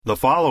The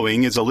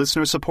following is a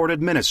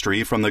listener-supported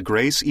ministry from the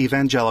Grace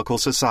Evangelical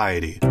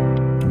Society.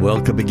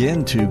 Welcome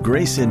again to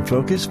Grace in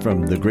Focus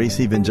from the Grace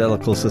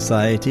Evangelical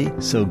Society.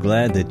 So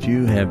glad that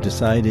you have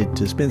decided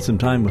to spend some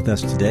time with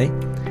us today.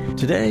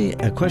 Today,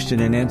 a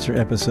question and answer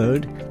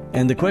episode.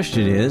 And the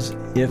question is,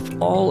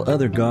 if all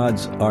other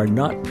gods are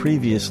not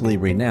previously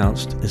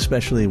renounced,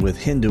 especially with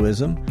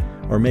Hinduism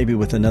or maybe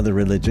with another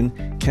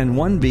religion, can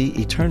one be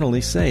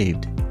eternally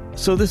saved?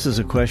 So this is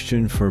a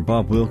question for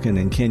Bob Wilkin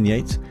and Ken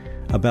Yates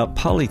about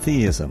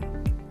polytheism.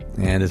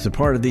 And as a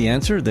part of the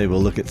answer, they will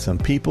look at some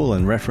people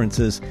and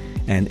references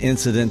and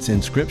incidents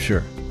in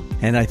Scripture.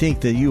 And I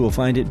think that you will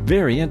find it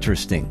very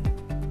interesting.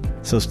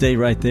 So stay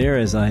right there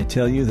as I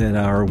tell you that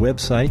our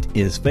website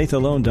is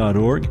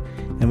faithalone.org,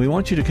 and we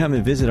want you to come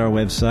and visit our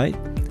website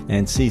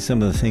and see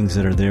some of the things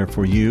that are there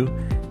for you,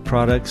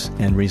 products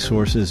and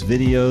resources,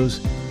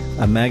 videos,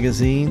 a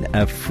magazine,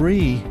 a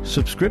free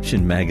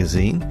subscription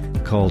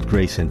magazine called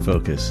Grace in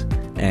Focus.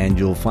 And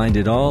you'll find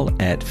it all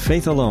at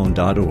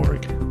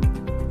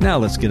faithalone.org. Now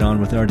let's get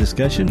on with our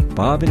discussion.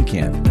 Bob and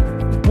Ken.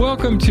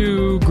 Welcome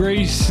to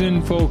Grace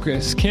in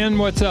Focus. Ken,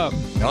 what's up?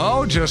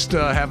 Oh, just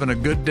having a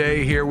good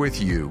day here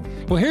with you.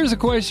 Well, here's a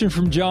question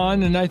from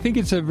John, and I think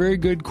it's a very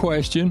good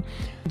question.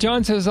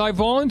 John says, I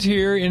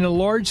volunteer in a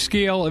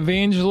large-scale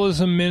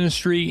evangelism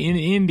ministry in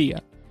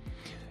India.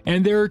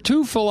 And there are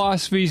two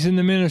philosophies in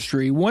the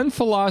ministry. One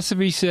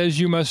philosophy says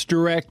you must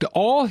direct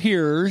all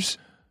hearers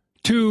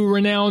to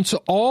renounce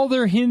all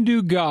their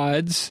Hindu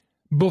gods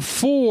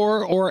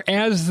before or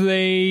as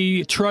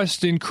they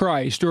trust in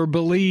Christ or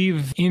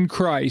believe in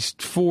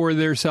Christ for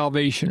their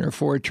salvation or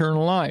for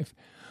eternal life.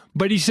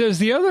 But he says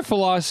the other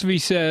philosophy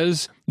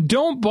says,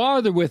 don't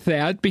bother with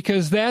that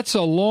because that's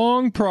a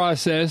long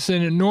process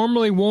and it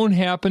normally won't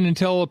happen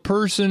until a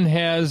person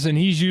has, and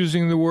he's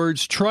using the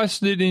words,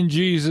 trusted in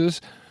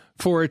Jesus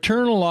for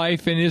eternal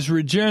life and is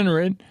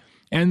regenerate,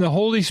 and the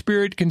Holy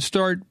Spirit can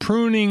start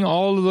pruning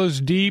all of those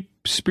deep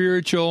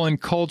spiritual and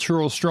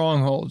cultural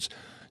strongholds.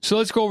 So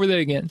let's go over that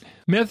again.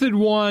 Method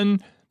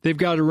one, they've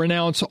got to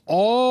renounce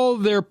all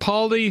their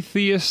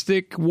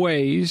polytheistic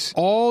ways,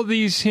 all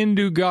these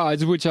Hindu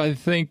gods, which I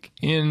think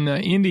in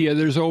India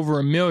there's over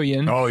 1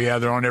 million. Oh, yeah,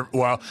 they're on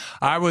well,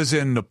 I was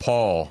in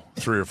Nepal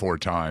 3 or 4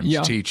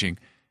 times teaching,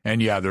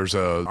 and there's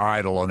a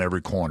idol on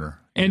every corner.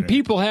 And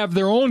people have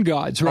their own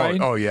gods, right?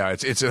 Oh yeah,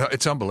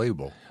 it's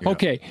unbelievable. Yeah.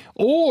 Okay,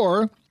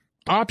 or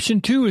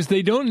option 2 is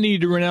they don't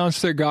need to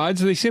renounce their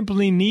gods. They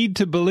simply need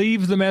to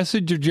believe the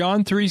message of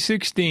John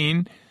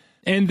 3:16,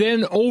 and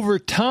then over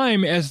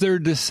time, as they're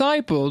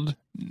discipled,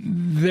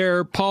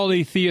 their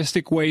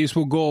polytheistic ways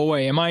will go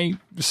away. Am I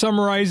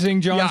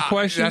summarizing John's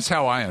question? That's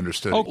how I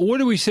understood it. What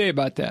do we say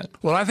about that?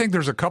 Well, I think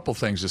there's a couple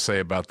things to say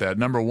about that.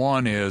 Number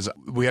one is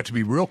we have to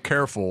be real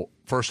careful,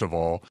 first of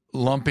all,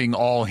 lumping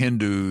all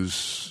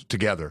Hindus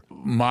together.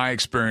 My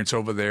experience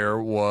over there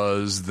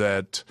was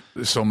that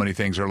so many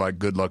things are like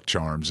good luck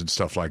charms and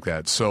stuff like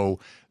that. So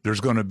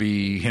there's going to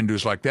be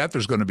Hindus like that.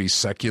 There's going to be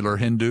secular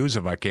Hindus,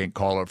 if I can't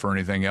call it for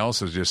anything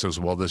else. It's just as,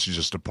 well, this is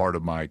just a part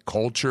of my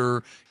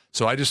culture.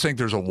 So I just think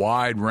there's a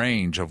wide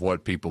range of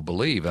what people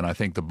believe. And I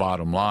think the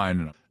bottom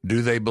line,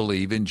 do they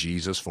believe in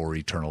Jesus for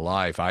eternal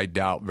life? I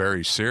doubt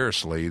very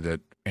seriously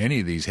that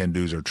any of these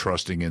Hindus are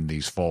trusting in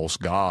these false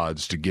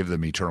gods to give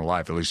them eternal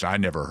life. At least I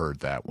never heard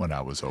that when I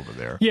was over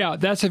there. Yeah,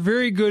 that's a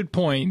very good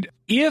point.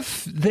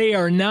 If they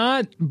are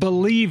not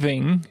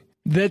believing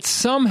that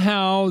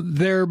somehow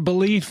their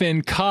belief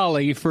in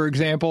Kali, for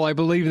example, I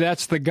believe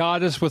that's the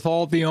goddess with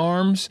all the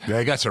arms.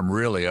 They got some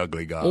really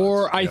ugly gods.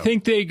 Or I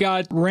think they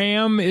got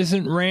Ram.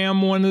 Isn't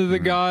Ram one of the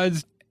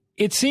gods?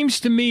 It seems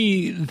to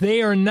me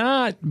they are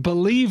not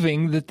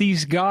believing that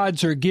these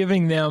gods are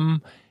giving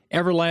them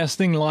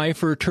everlasting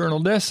life or eternal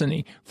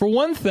destiny. For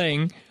one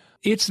thing,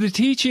 it's the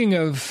teaching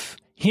of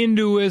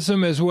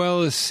Hinduism as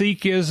well as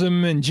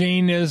Sikhism and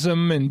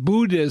Jainism and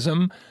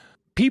Buddhism.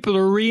 People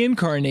are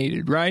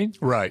reincarnated, right?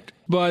 Right.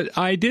 But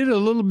I did a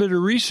little bit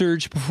of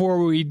research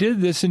before we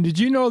did this, and did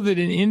you know that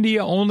in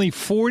India only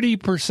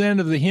 40%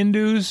 of the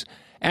Hindus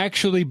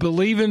actually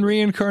believe in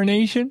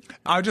reincarnation?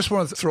 I just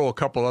want to throw a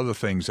couple other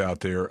things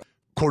out there.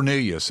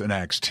 Cornelius in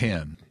Acts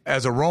 10.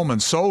 As a Roman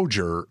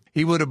soldier,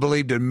 he would have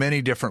believed in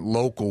many different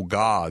local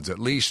gods, at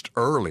least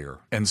earlier.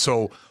 And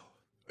so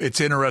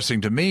it's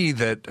interesting to me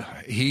that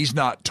he's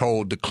not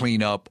told to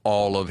clean up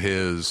all of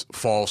his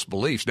false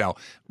beliefs. Now,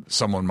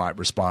 someone might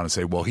respond and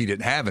say, well, he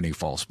didn't have any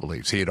false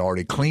beliefs. He had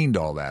already cleaned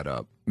all that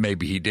up.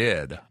 Maybe he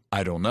did.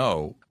 I don't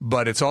know.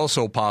 But it's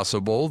also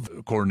possible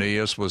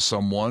Cornelius was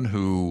someone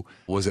who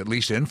was at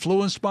least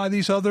influenced by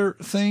these other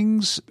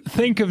things.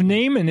 Think of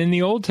Naaman in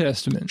the Old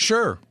Testament.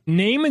 Sure.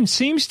 Naaman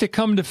seems to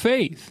come to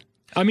faith.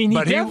 I mean,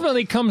 he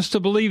definitely comes to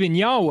believe in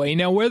Yahweh.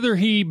 Now, whether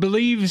he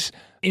believes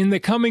in the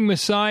coming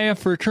Messiah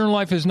for eternal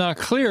life is not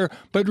clear.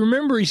 But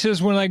remember, he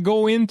says, when I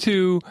go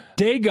into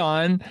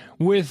Dagon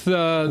with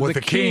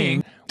the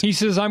king, he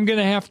says, I'm going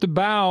to have to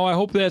bow. I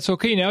hope that's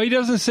okay. Now, he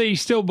doesn't say he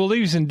still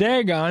believes in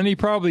Dagon. He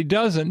probably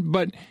doesn't.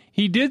 But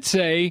he did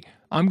say,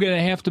 I'm going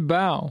to have to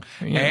bow.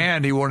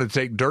 And he wanted to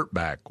take dirt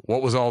back.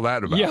 What was all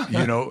that about?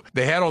 Yeah.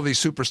 They had all these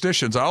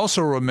superstitions. I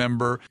also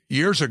remember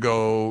years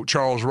ago,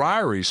 Charles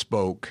Ryrie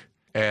spoke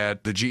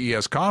at the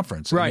GES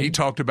conference. Right. And he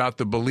talked about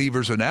the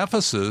believers in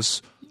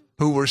Ephesus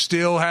who were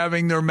still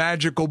having their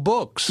magical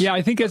books. Yeah,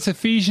 I think that's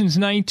Ephesians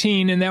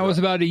 19, and that was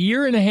about a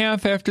year and a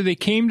half after they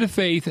came to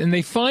faith, and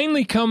they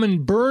finally come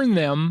and burn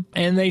them,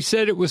 and they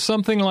said it was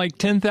something like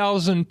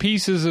 10,000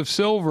 pieces of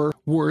silver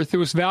worth. It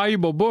was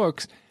valuable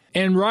books.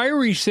 And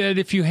Ryrie said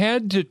if you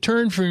had to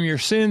turn from your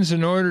sins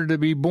in order to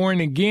be born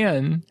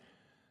again,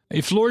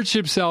 if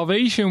Lordship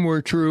salvation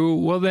were true,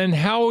 well, then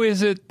how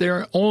is it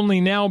they're only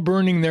now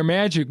burning their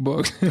magic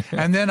books?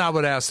 And then I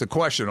would ask the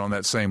question on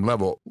that same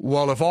level,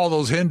 well, if all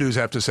those Hindus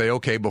have to say,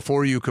 okay,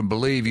 before you can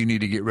believe, you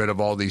need to get rid of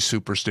all these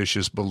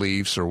superstitious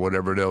beliefs or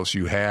whatever else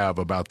you have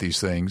about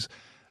these things,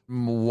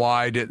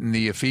 why didn't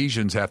the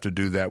Ephesians have to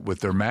do that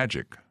with their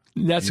magic?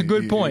 That's a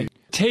good point.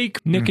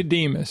 Take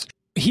Nicodemus.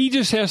 He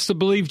just has to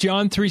believe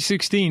John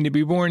 3:16 to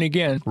be born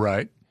again.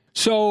 Right.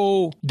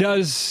 So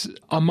does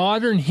a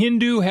modern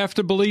Hindu have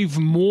to believe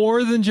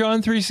more than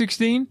John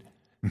 3:16?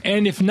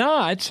 And if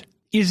not,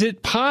 is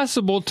it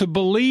possible to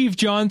believe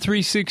John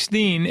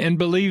 3:16 and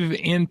believe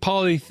in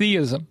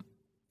polytheism?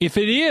 If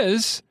it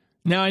is,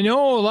 now I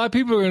know a lot of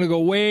people are going to go,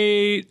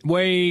 wait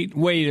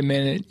a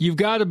minute. You've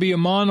got to be a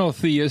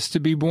monotheist to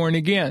be born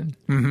again.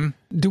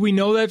 Mm-hmm. Do we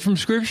know that from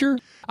Scripture?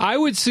 I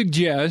would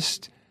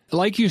suggest,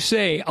 like you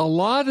say, a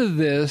lot of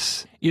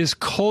this is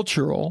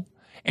cultural.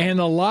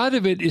 And a lot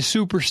of it is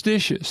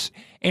superstitious.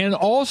 And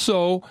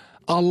also,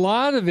 a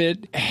lot of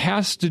it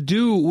has to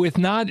do with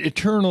not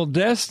eternal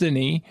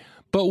destiny,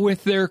 but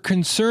with their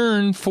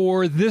concern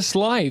for this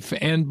life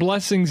and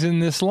blessings in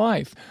this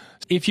life.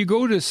 If you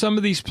go to some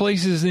of these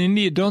places in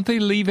India, don't they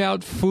leave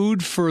out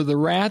food for the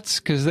rats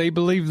because they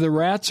believe the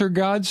rats are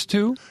gods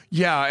too?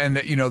 Yeah, and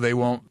they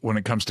won't, when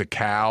it comes to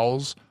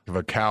cows, if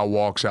a cow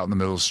walks out in the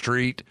middle of the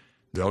street,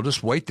 they'll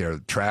just wait there.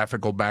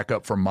 Traffic will back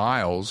up for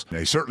miles.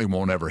 They certainly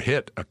won't ever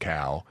hit a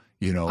cow.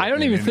 I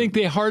don't even think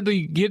they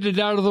hardly get it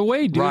out of the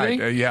way, do they?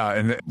 Right, yeah.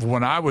 And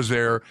when I was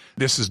there,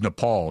 this is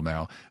Nepal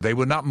now, they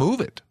would not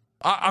move it.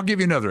 I'll give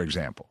you another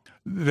example.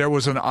 There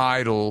was an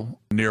idol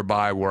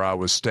nearby where I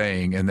was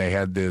staying, and they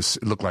had this,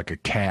 it looked like a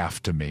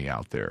calf to me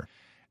out there.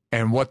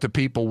 And what the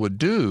people would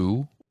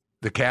do,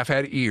 the calf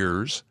had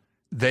ears,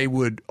 they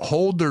would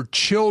hold their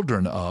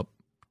children up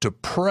to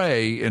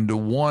pray into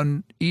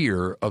one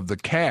ear of the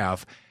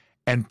calf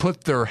and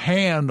put their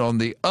hand on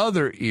the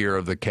other ear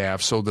of the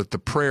calf so that the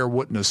prayer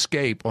wouldn't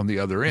escape on the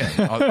other end,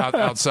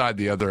 outside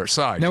the other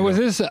side. Now, was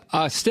this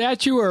a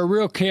statue or a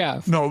real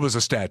calf? No, it was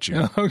a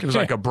statue. Okay. It was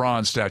like a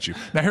bronze statue.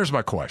 Now, here's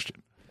my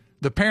question.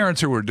 The parents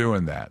who were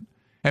doing that,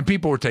 and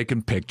people were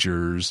taking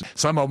pictures,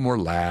 some of them were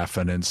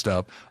laughing and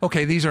stuff.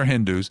 Okay, these are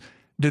Hindus.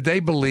 Did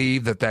they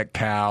believe that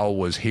cow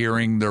was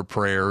hearing their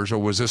prayers, or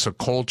was this a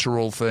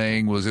cultural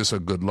thing? Was this a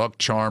good luck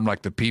charm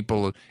like the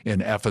people in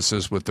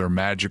Ephesus with their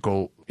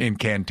magical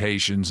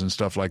incantations and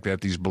stuff like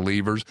that, these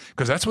believers?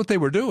 Because that's what they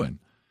were doing.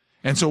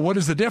 And so what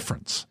is the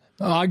difference?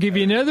 I'll give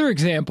you another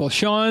example.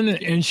 Sean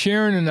and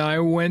Sharon and I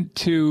went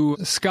to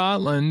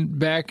Scotland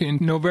back in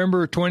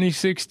November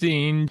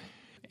 2016.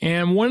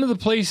 And one of the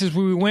places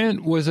we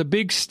went was a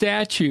big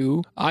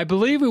statue. I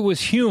believe it was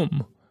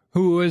Hume,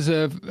 who was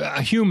a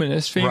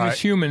humanist, famous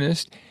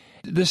humanist.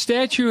 The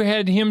statue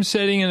had him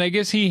sitting, and I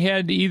guess he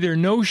had either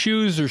no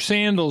shoes or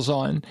sandals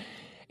on.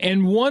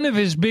 And one of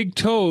his big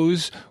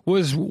toes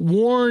was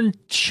worn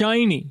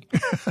shiny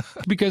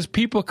because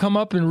people come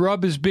up and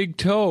rub his big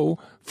toe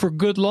for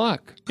good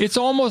luck. It's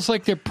almost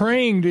like they're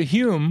praying to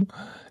Hume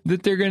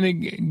that they're going to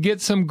get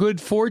some good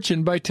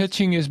fortune by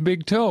touching his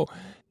big toe.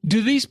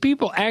 Do these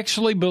people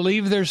actually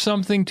believe there's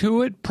something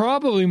to it?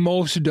 Probably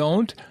most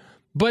don't.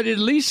 But at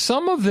least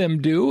some of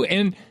them do.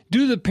 And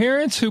do the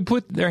parents who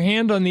put their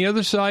hand on the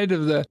other side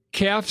of the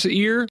calf's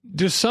ear,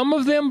 do some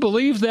of them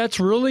believe that's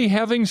really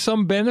having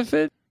some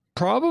benefit?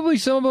 Probably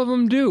some of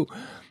them do.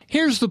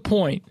 Here's the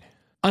point.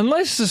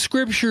 Unless the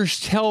scriptures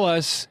tell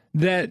us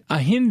that a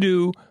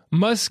Hindu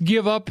must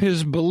give up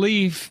his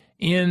belief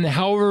in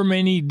however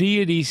many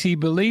deities he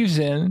believes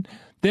in,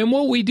 then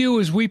what we do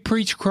is we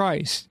preach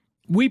Christ.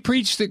 We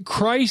preach that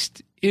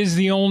Christ is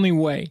the only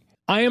way.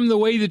 I am the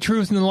way, the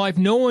truth, and the life.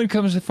 No one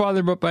comes to the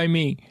Father but by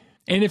me.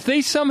 And if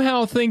they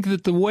somehow think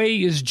that the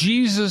way is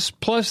Jesus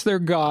plus their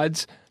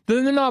gods,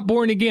 then they're not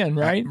born again,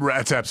 right?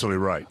 That's absolutely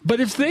right. But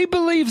if they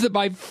believe that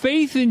by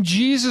faith in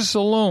Jesus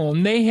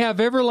alone, they have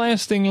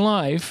everlasting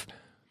life,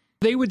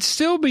 they would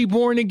still be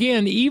born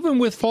again, even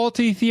with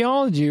faulty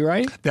theology,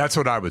 right? That's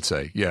what I would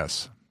say,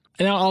 yes.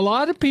 Now, a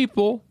lot of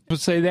people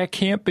would say that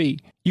can't be.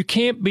 You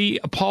can't be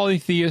a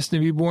polytheist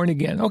and be born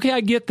again. Okay,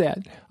 I get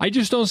that. I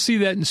just don't see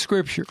that in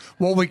Scripture.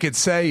 What we could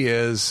say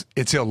is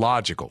it's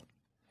illogical.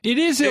 It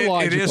is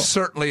illogical. It is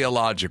certainly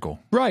illogical.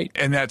 Right.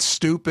 And that's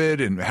stupid,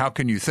 and how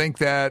can you think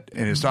that?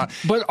 And it's not.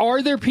 But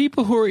are there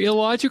people who are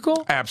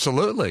illogical?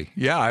 Absolutely.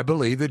 Yeah, I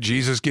believe that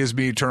Jesus gives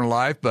me eternal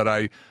life, but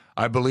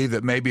I believe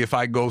that maybe if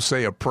I go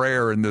say a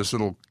prayer in this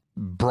little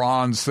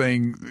bronze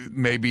thing,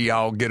 maybe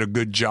I'll get a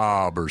good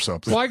job or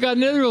something. Well, I got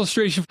another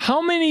illustration.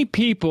 How many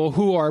people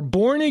who are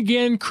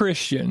born-again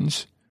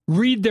Christians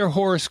read their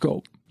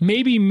horoscope?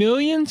 Maybe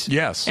millions?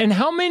 Yes. And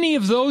how many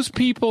of those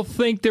people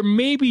think there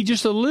may be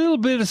just a little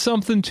bit of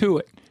something to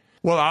it?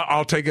 Well,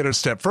 I'll take it a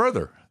step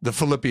further. The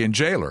Philippian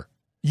jailer.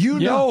 You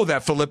know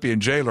that Philippian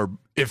jailer,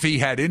 if he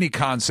had any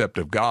concept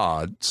of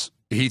gods,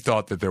 he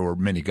thought that there were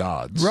many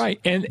gods. Right.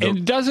 And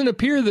it doesn't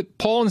appear that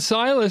Paul and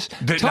Silas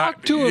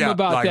talked to him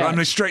about that. Let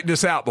me straighten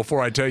this out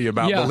before I tell you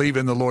about believe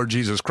in the Lord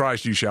Jesus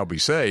Christ, you shall be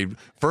saved.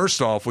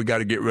 First off, we got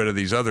to get rid of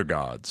these other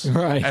gods.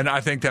 Right. And I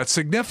think that's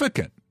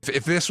significant.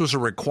 If this was a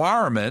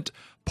requirement,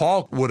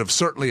 Paul would have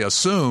certainly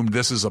assumed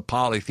this is a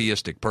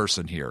polytheistic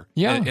person here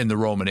in the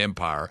Roman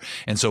Empire.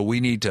 And so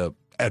we need to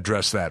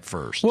address that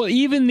first. Well,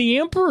 even the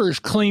emperors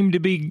claim to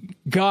be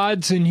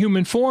gods in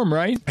human form,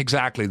 right?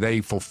 Exactly.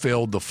 They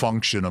fulfilled the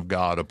function of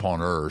God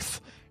upon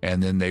earth,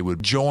 and then they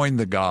would join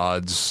the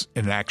gods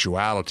in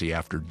actuality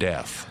after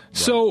death.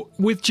 So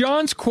with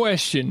John's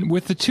question,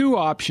 with the two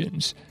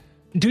options,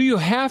 do you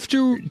have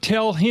to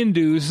tell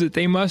Hindus that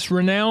they must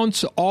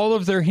renounce all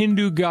of their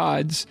Hindu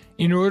gods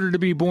in order to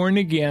be born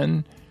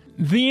again?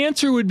 The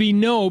answer would be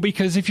no,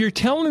 because if you're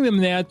telling them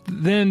that,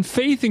 then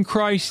faith in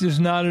Christ is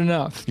not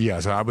enough.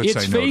 Yes, I would say no to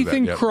that. It's faith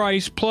in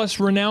Christ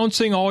plus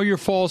renouncing all your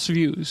false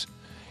views.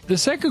 The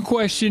second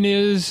question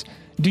is,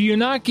 do you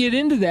not get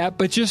into that,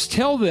 but just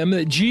tell them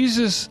that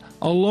Jesus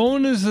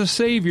alone is the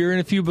Savior, and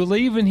if you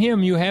believe in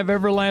Him, you have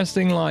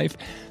everlasting life.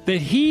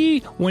 That He,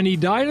 when He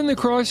died on the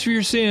cross for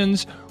your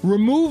sins,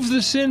 removed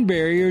the sin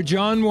barrier,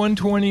 John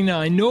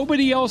 1:29.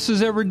 Nobody else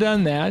has ever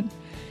done that.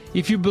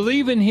 If you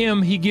believe in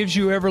Him, He gives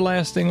you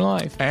everlasting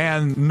life.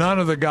 And none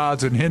of the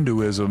gods in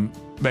Hinduism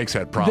makes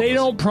that promise. They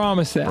don't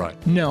promise that. Right.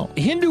 No.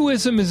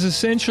 Hinduism is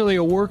essentially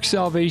a work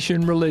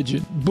salvation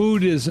religion.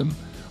 Buddhism.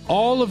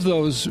 All of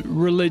those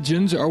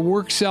religions are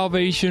work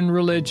salvation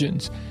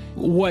religions.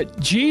 What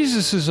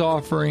Jesus is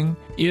offering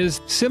is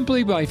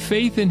simply by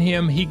faith in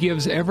Him, He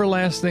gives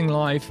everlasting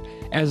life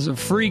as a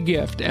free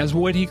gift, as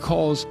what He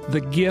calls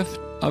the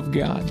gift of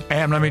God.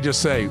 And let me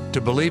just say,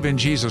 to believe in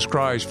Jesus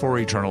Christ for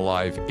eternal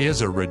life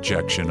is a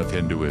rejection of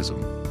Hinduism.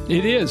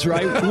 It is,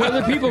 right?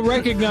 Whether people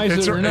recognize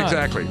it or not.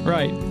 Exactly.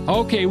 Right.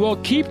 Okay, well,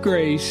 keep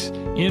grace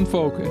in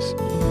focus.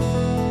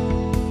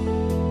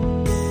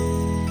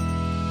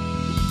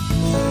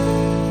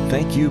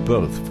 Thank you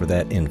both for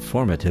that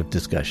informative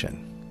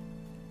discussion.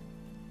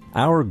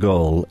 Our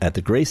goal at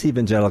the Grace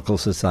Evangelical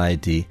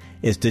Society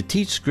is to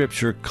teach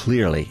Scripture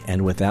clearly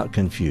and without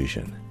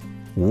confusion.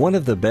 One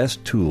of the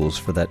best tools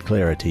for that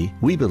clarity,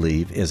 we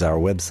believe, is our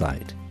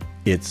website.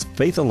 It's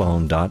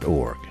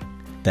faithalone.org.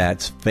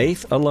 That's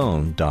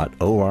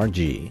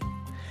faithalone.org.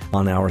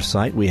 On our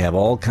site, we have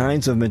all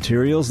kinds of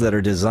materials that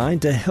are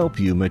designed to help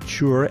you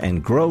mature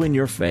and grow in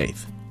your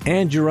faith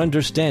and your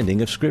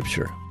understanding of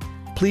Scripture.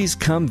 Please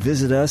come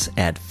visit us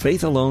at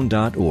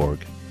faithalone.org.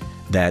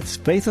 That's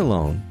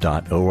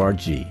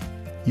faithalone.org.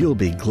 You'll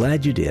be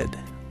glad you did.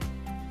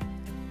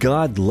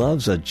 God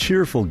loves a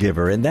cheerful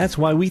giver, and that's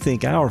why we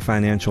think our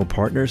financial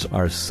partners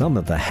are some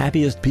of the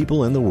happiest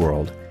people in the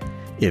world.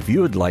 If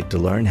you would like to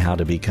learn how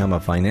to become a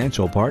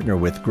financial partner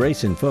with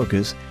Grace in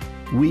Focus,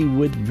 we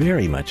would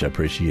very much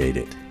appreciate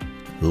it.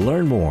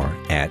 Learn more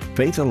at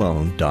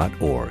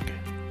faithalone.org.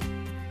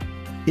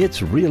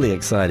 It's really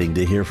exciting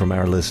to hear from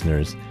our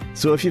listeners,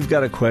 so if you've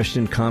got a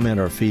question, comment,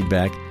 or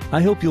feedback,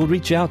 I hope you'll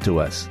reach out to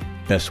us.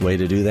 Best way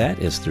to do that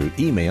is through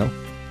email.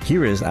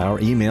 Here is our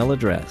email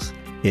address.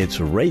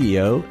 It's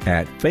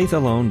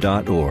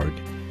radio@faithalone.org.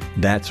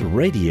 That's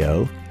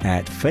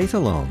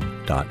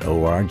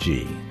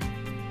radio@faithalone.org.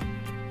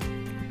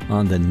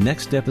 On the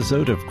next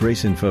episode of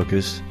Grace in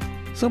Focus,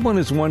 someone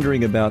is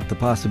wondering about the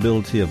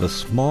possibility of a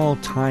small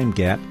time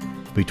gap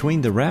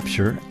between the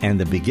rapture and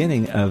the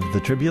beginning of the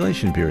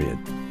tribulation period.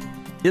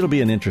 It'll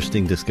be an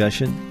interesting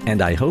discussion,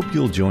 and I hope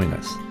you'll join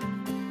us.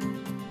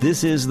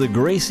 This is the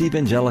Grace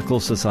Evangelical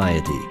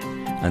Society.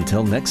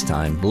 Until next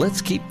time,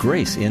 let's keep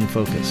grace in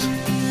focus.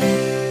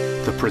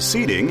 The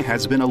proceeding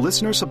has been a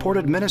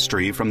listener-supported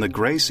ministry from the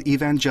Grace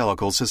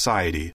Evangelical Society.